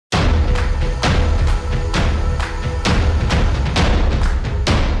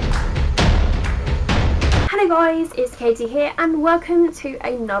guys, it's Katie here and welcome to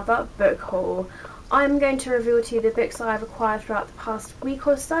another book haul. I'm going to reveal to you the books that I've acquired throughout the past week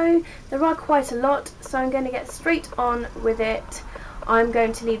or so. There are quite a lot, so I'm going to get straight on with it. I'm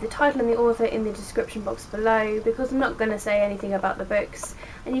going to leave the title and the author in the description box below because I'm not going to say anything about the books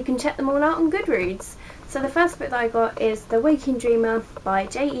and you can check them all out on Goodreads. So the first book that I got is The Waking Dreamer by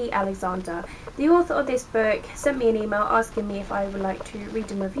J.E. Alexander. The author of this book sent me an email asking me if I would like to read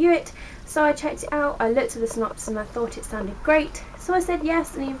and review it. So I checked it out, I looked at the synopsis and I thought it sounded great. So I said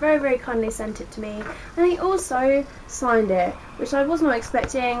yes, and he very kindly sent it to me. And he also signed it, which I was not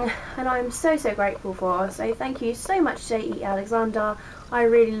expecting, and I'm so grateful for. So thank you so much, J.E. Alexander. I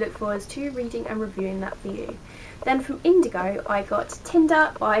really look forward to reading and reviewing that for you. Then from Indigo, I got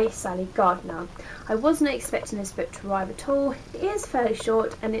Tinder by Gardner. I wasn't expecting this book to arrive at all. It is fairly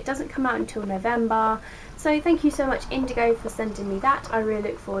short and it doesn't come out until November. So thank you so much, Indigo, for sending me that. I really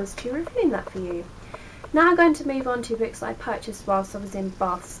look forward to reviewing that for you. Now I'm going to move on to books I purchased whilst I was in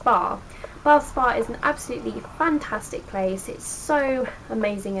Bath Spa. Bath Spa is an absolutely fantastic place. It's so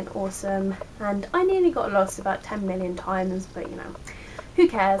amazing and awesome, and I nearly got lost about 10 million times, but you know, who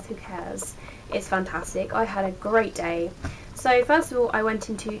cares, It's fantastic. I had a great day. So first of all, I went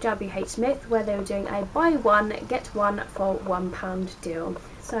into WH Smith where they were doing a buy one get one for £1 deal.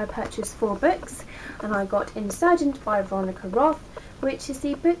 So I purchased 4 books and I got Insurgent by Veronica Roth, which is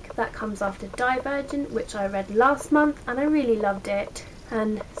the book that comes after Divergent, which I read last month and I really loved it.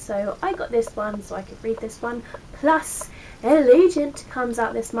 And so I got this one so I could read this one. Plus Insurgent comes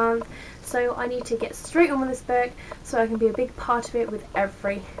out this month, so I need to get straight on with this book so I can be a big part of it with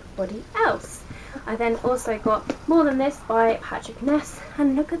everybody else. I then also got More Than This by Patrick Ness,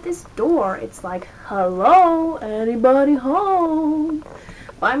 and look at this door, it's like, hello, anybody home?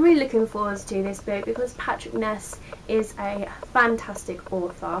 But I'm really looking forward to this book because Patrick Ness is a fantastic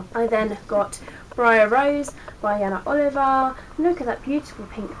author. I then got Briar Rose by Jana. Look at that beautiful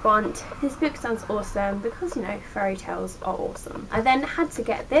pink font. This book sounds awesome because, you know, fairy tales are awesome. I then had to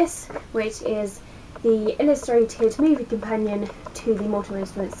get this, which is the illustrated movie companion to the Mortal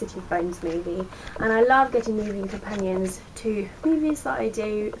Instruments City of Bones movie, and I love getting movie companions to movies that I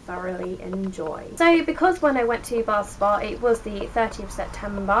do thoroughly enjoy. So because when I went to Bath Spa it was the 30th of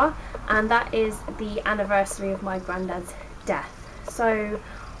September and that is the anniversary of my granddad's death, so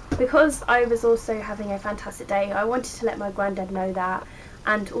because I was also having a fantastic day, I wanted to let my granddad know that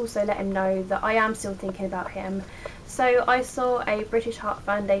and also let him know that I am still thinking about him. So I saw a British Heart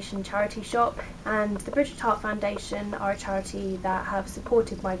Foundation charity shop, and the British Heart Foundation are a charity that have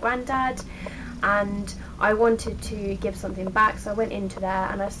supported my granddad, and I wanted to give something back, so I went into there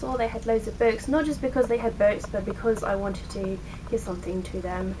and I saw they had loads of books, not just because they had books but because I wanted to give something to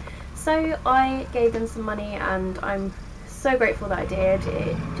them. So I gave them some money and I'm so grateful that I did.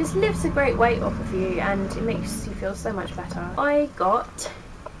 It just lifts a great weight off of you and it makes you feel so much better. I got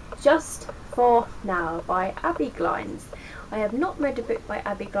Just For Now by Abbi Glines. I have not read a book by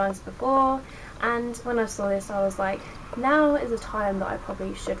Abbi Glines before, and when I saw this I was like, now is a time that I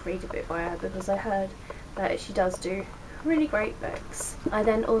probably should read a book by her because I heard that she does do really great books. I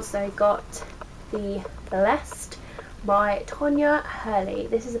then also got The Blessed by Tonya Hurley.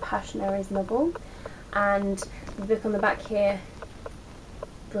 This is a Passionaries novel, and the book on the back here,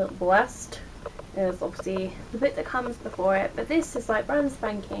 The Blessed, is obviously the book that comes before it, but this is like brand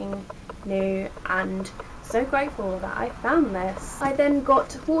spanking new and so grateful that I found this. I then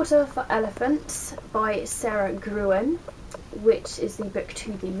got Water for Elephants by Sara Gruen, which is the book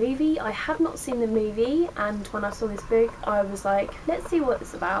to the movie. I have not seen the movie, and when I saw this book I was like, let's see what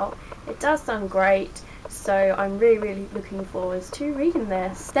it's about. It does sound great, so I'm really looking forward to reading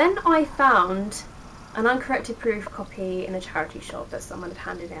this. Then I found an uncorrected proof copy in a charity shop that someone had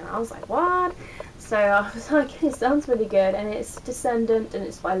handed in. I was like, what? So I was like, it sounds really good, and it's Descendant and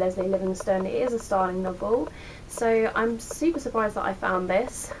it's by Lesley Livingston. It is a starring novel, so I'm super surprised that I found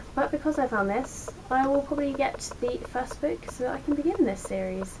this, but because I found this I will probably get the first book so that I can begin this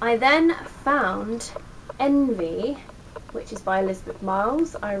series. I then found Envy, which is by Elizabeth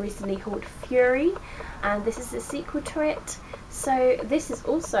Miles. I recently hauled Fury and this is the sequel to it, so this is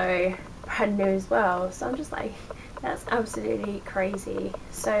also brand new as well, so I'm just like, that's absolutely crazy.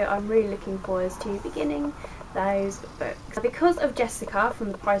 So I'm really looking forward to beginning those books. Because of Jessica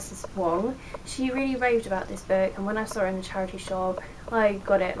from The Priceless Wong, she really raved about this book, and when I saw it in the charity shop I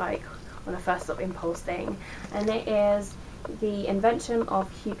got it like on a first up impulse thing, and it is The Invention of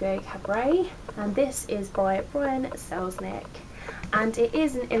Hugo Cabret, and this is by Brian Selznick, and it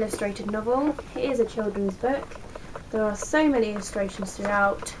is an illustrated novel. It is a children's book. There are so many illustrations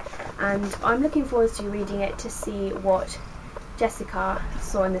throughout, and I'm looking forward to reading it to see what Jessica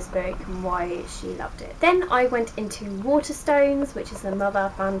saw in this book and why she loved it. Then I went into Waterstones, which is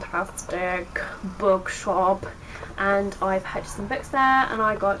another fantastic bookshop, and I purchased some books there, and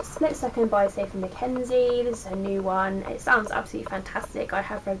I got Split Second by Sophie McKenzie. This is her new one. It sounds absolutely fantastic. I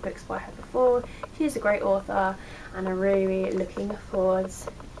have read books by her before. She's a great author, and I'm really looking forward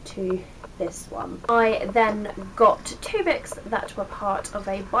to this one. I then got 2 books that were part of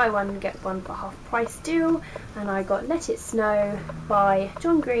a buy one get one for half price deal, and I got Let It Snow by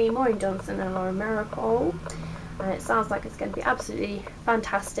John Green, Maureen Johnson and Myracle, and it sounds like it's going to be absolutely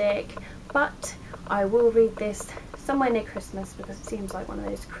fantastic, but I will read this somewhere near Christmas because it seems like one of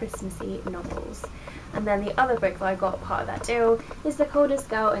those Christmassy novels. And then the other book that I got part of that deal is The Coldest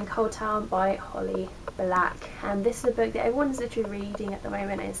Girl in Coldtown by Holly Black, and this is a book that everyone's literally reading at the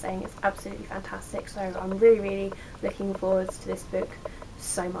moment and is saying it's absolutely fantastic, so I'm really looking forward to this book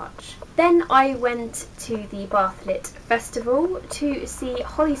so much. Then I went to the Bath Lit Festival to see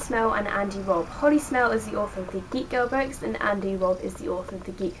Holly Smale and Andy Robb. Holly Smale is the author of the Geek Girl books and Andy Robb is the author of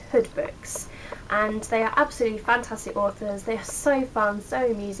the Geek Hood books, and they are absolutely fantastic authors. They are so fun, so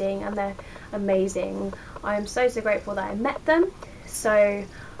amusing, and they're amazing. I am so grateful that I met them. So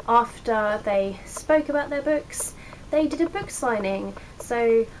after they spoke about their books, they did a book signing.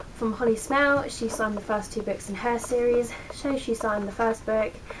 So from Holly Smale, she signed the first 2 books in her series, so she signed the first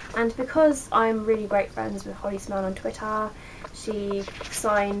book, and because I'm really great friends with Holly Smale on Twitter, she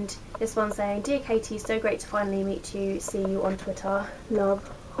signed this one saying, "Dear Katie, so great to finally meet you, see you on Twitter, love,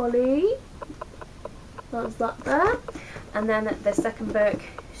 Holly." That's that there. And then the second book,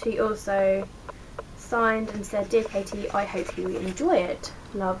 she also signed and said, "Dear Katie, I hope you enjoy it,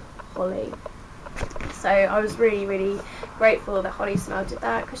 love, Holly." So I was really grateful that Holly Smale did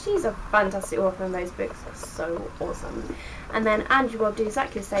that because she's a fantastic author and those books are so awesome. And then Andrew Robb did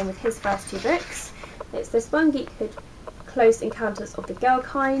exactly the same with his first 2 books. It's this one, Geek Hood, Close Encounters of the Girl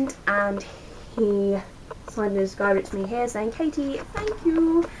Kind, and he signed and described it to me here saying, "Katie, thank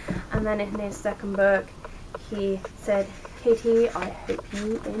you." And then in his second book he said, "Katie, I hope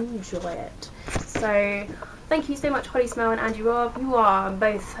you enjoy it." So thank you so much, Holly Smale and Andy Robb. You are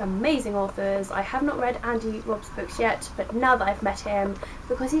both amazing authors. I have not read Andy Robb's books yet, but now that I've met him,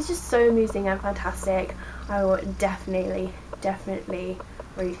 because he's just so amusing and fantastic, I will definitely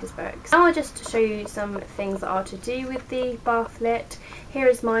read his books. Now I'll just show you some things that are to do with the Bath Lit. Here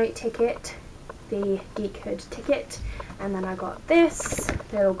is my ticket, the Geek Hood ticket, and then I got this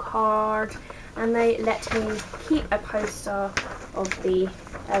little card, and they let me keep a poster of the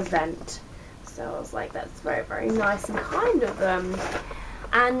event. So I was like, that's very nice and kind of them.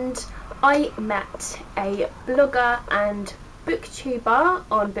 And I met a blogger and booktuber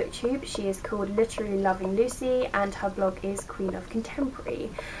on BookTube. She is called Literally Loving Lucy and her blog is Queen of Contemporary.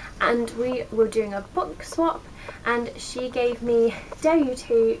 And we were doing a book swap, and she gave me Dare You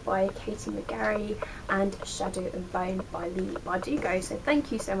To by Katie McGarry and Shadow and Bone by Lee Bardugo. So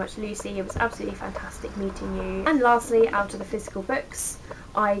thank you so much, Lucy. It was absolutely fantastic meeting you. And lastly, out of the physical books,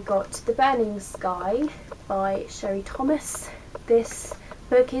 I got The Burning Sky by Sherry Thomas. This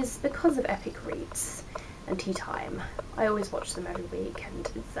book is because of Epic Reads and Tea Time. I always watch them every week and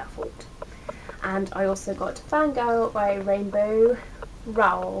it's their fault. And I also got Fangirl by Rainbow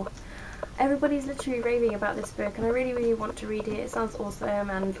Rowell. Everybody's literally raving about this book and I really want to read it. It sounds awesome.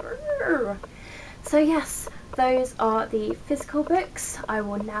 And so yes, those are the physical books. I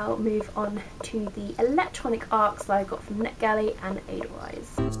will now move on to the electronic arcs that I got from NetGalley and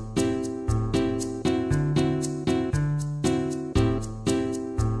Edelweiss.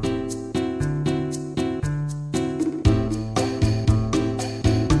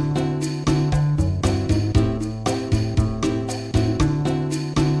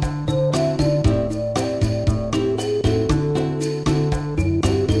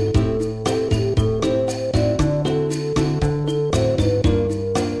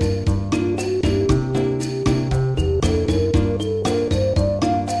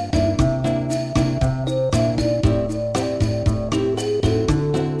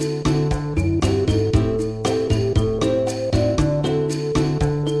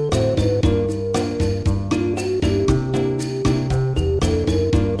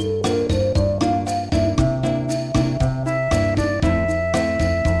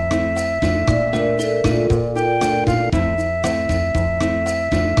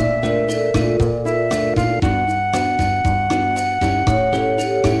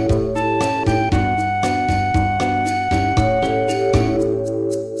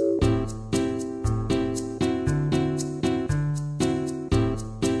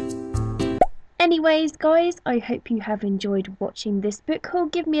 anyways guys, I hope you have enjoyed watching this book haul.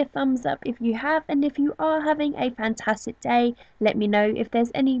 Give me a thumbs up if you have, and if you are having a fantastic day, let me know if there's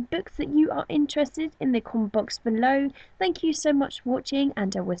any books that you are interested in the comment box below. Thank you so much for watching,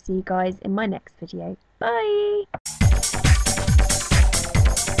 and I will see you guys in my next video. Bye!